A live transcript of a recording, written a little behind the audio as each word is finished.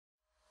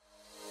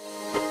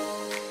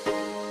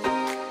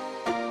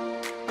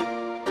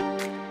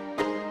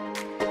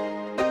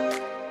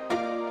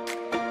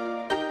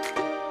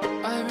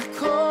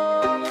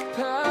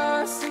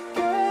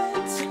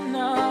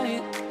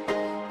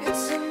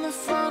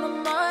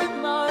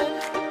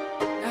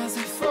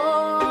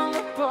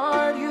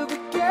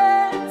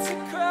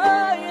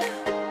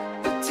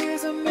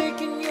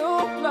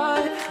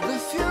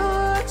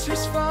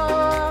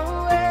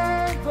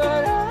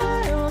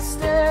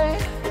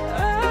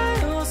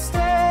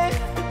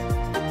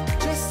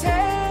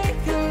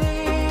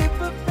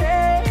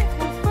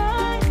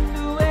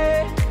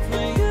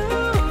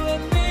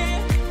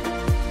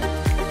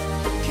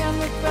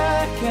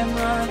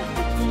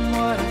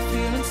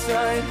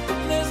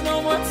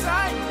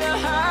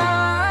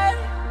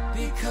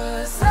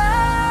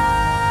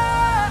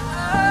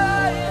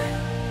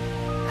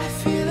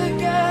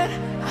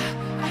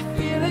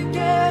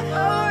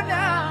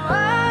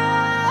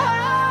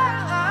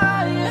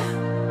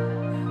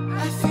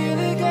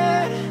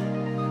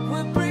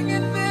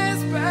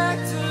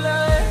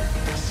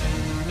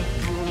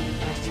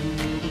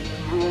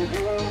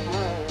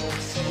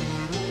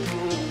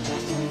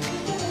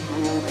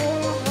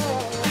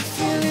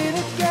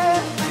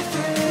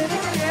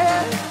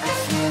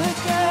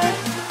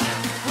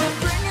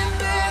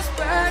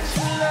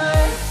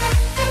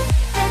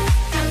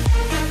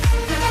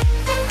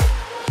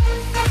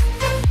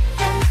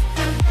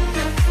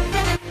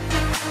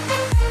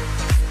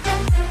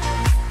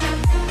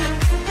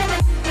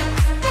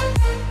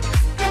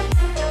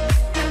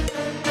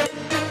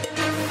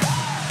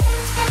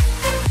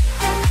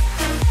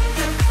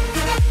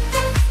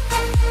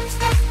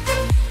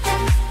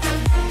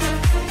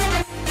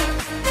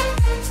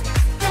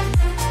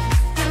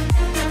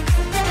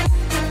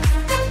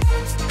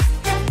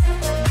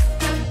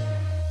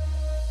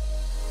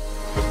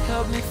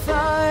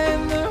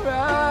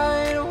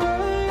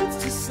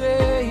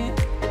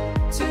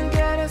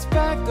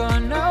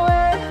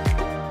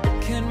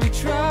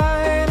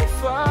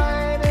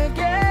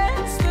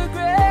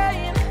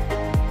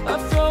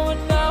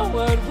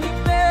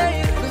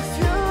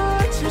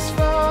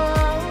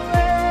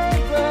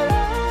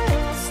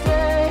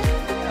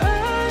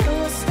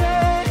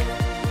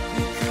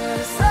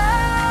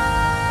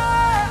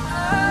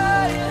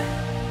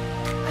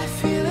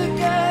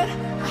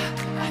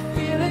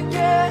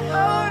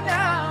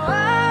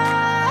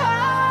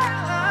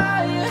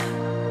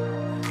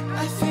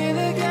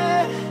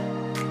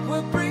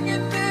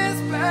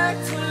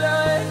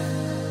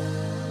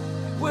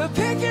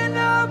picking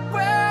up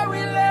where we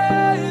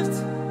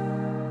left,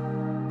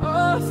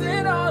 off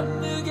and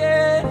on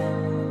again.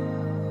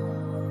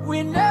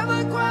 We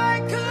never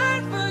quite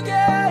could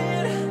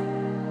forget,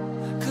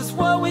 'cause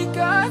what we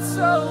got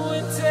so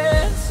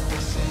intense.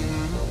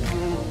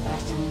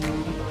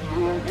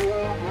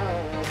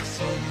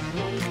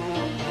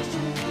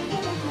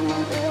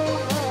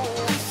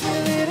 I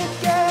feel it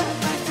again,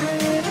 I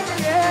feel it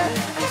again,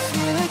 I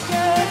feel it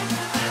again.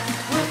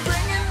 We're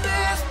bringing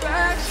this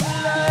back to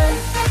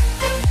life.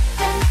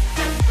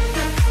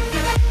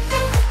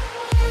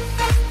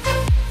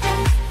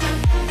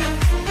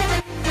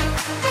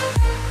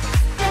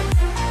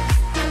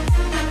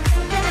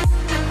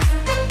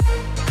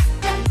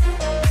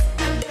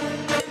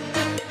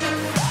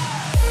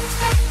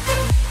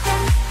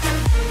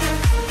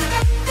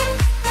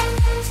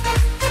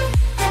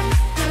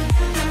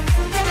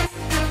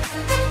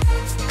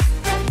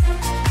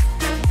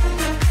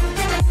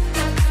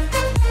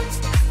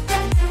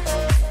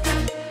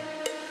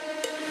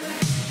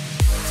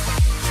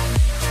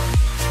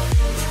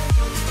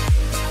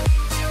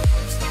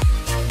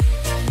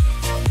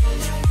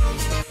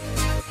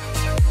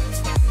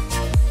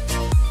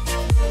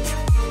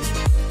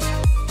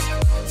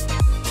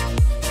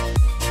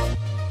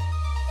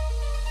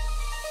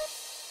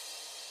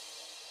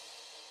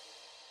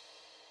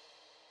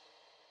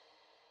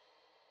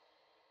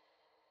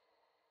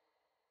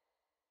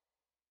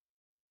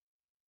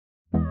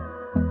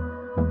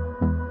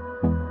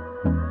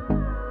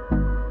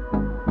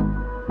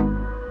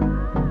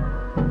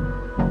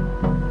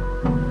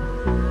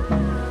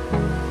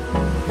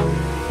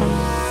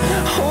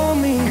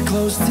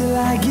 Close till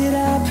I get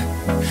up.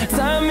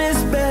 Time is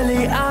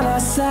barely on our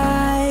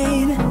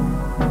side.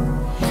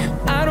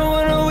 I don't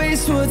wanna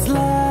waste what's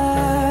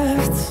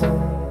left.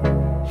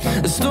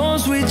 The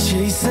storms we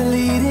chase are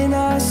leading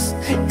us,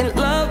 and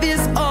love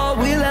is all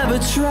we'll ever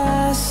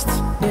trust.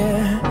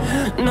 Yeah,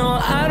 no,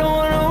 I don't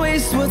wanna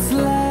waste what's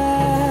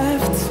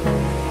left.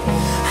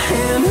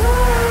 And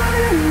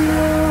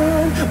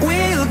on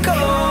we'll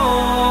go,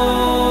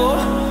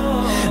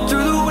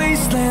 through the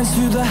wastelands,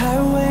 through the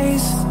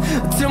highways,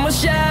 till my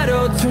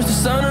shadow turns to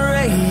sun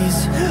rays.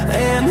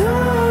 And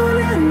on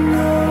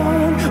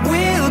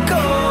we'll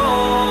go,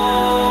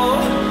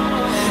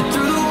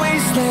 through the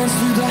wastelands,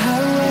 through the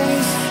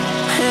highways,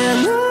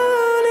 and on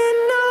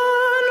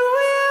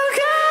we'll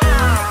go.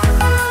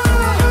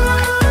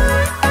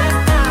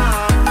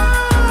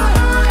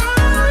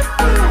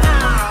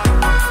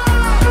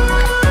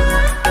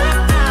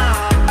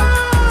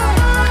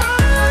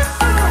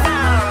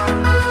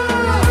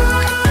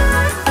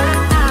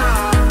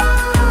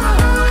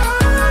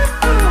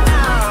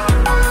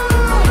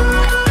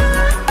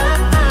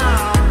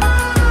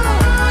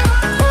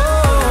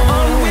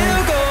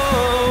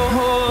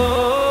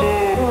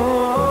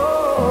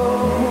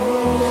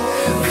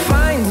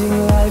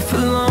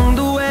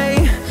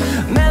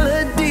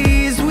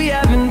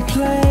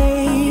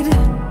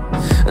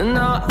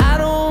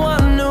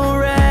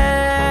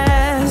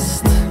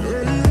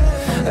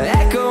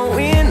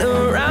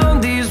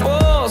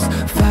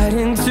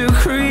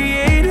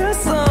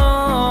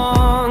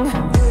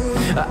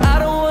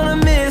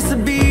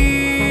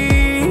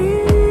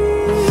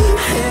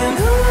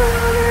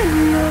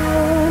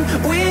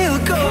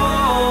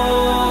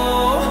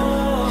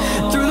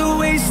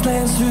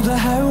 Through the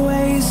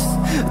highways,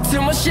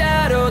 till my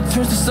shadow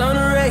turns to sun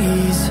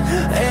rays.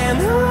 And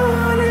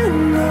on